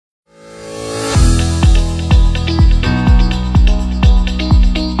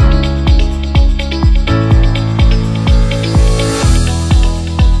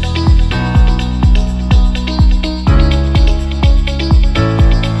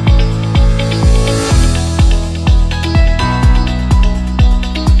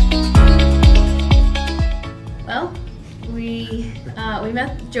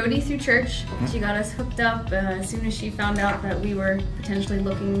through church. She got us hooked up as soon as she found out that we were potentially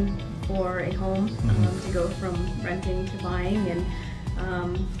looking for a home to go from renting to buying, and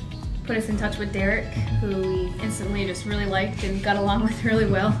put us in touch with Derek, who we instantly just really liked and got along with really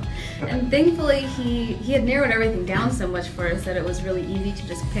well. And thankfully he had narrowed everything down so much for us that it was really easy to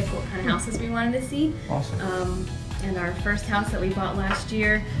just pick what kind of houses we wanted to see. Awesome. And our first house that we bought last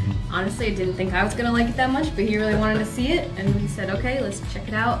year, honestly, I didn't think I was going to like it that much, but he really wanted to see it, and we said, okay, let's check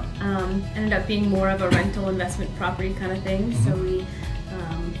it out. Ended up being more of a rental investment property kind of thing, so we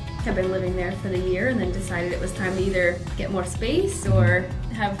have been living there for the year, and then decided it was time to either get more space or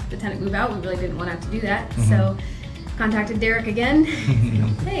have the tenant move out. We really didn't want to have to do that, so contacted Derek again.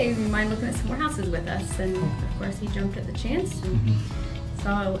 Hey, do you mind looking at some more houses with us? And of course, he jumped at the chance. And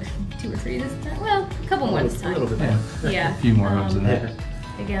saw 2 or 3 this time. Well, a couple more this time. A little bit more. Yeah. A few more homes in there.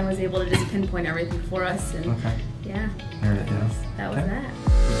 Again, was able to just pinpoint everything for us, and yeah, that was that.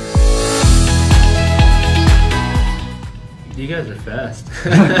 You guys are fast.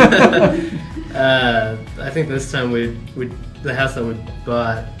 I think this time the house that we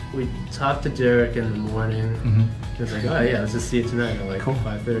bought, we talked to Derek in the morning. He was like, oh yeah, let's just see it tonight at like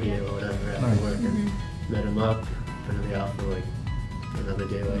 5:30 or whatever after work, and met him up, put in the offer like another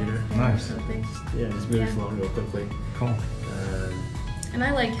day later. Nice. So just moved along real quickly. Cool. And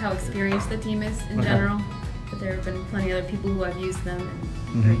I like how experienced the team is in general. But there have been plenty of other people who have used them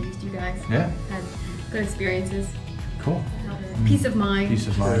and or used you guys. Yeah. Had good experiences. Cool. Peace of mind. Peace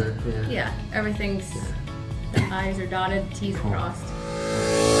of mind. Yeah, everything's, the I's are dotted, T's are crossed.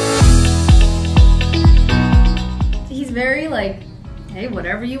 He's very like, hey,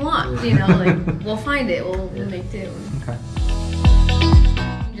 whatever you want, you know, like, we'll find it, we'll make do. Okay.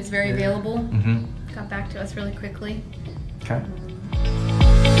 Just very available. Got back to us really quickly. Okay.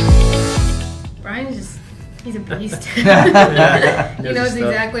 Brian's just, he's a beast. He knows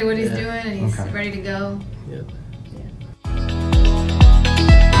exactly what he's doing, and he's ready to go. Yep.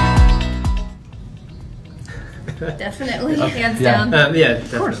 Definitely, hands down. Yeah,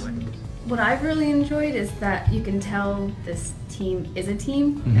 definitely. What I've really enjoyed is that you can tell this team is a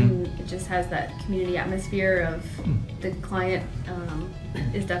team, and it just has that community atmosphere of the client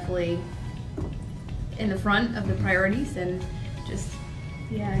is definitely in the front of the priorities, and just,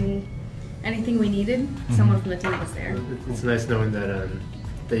 anything we needed, someone from the team was there. It's nice knowing that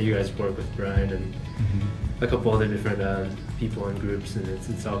that you guys work with Brian and a couple other different people and groups, and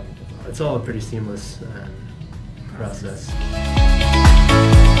it's all a pretty seamless process.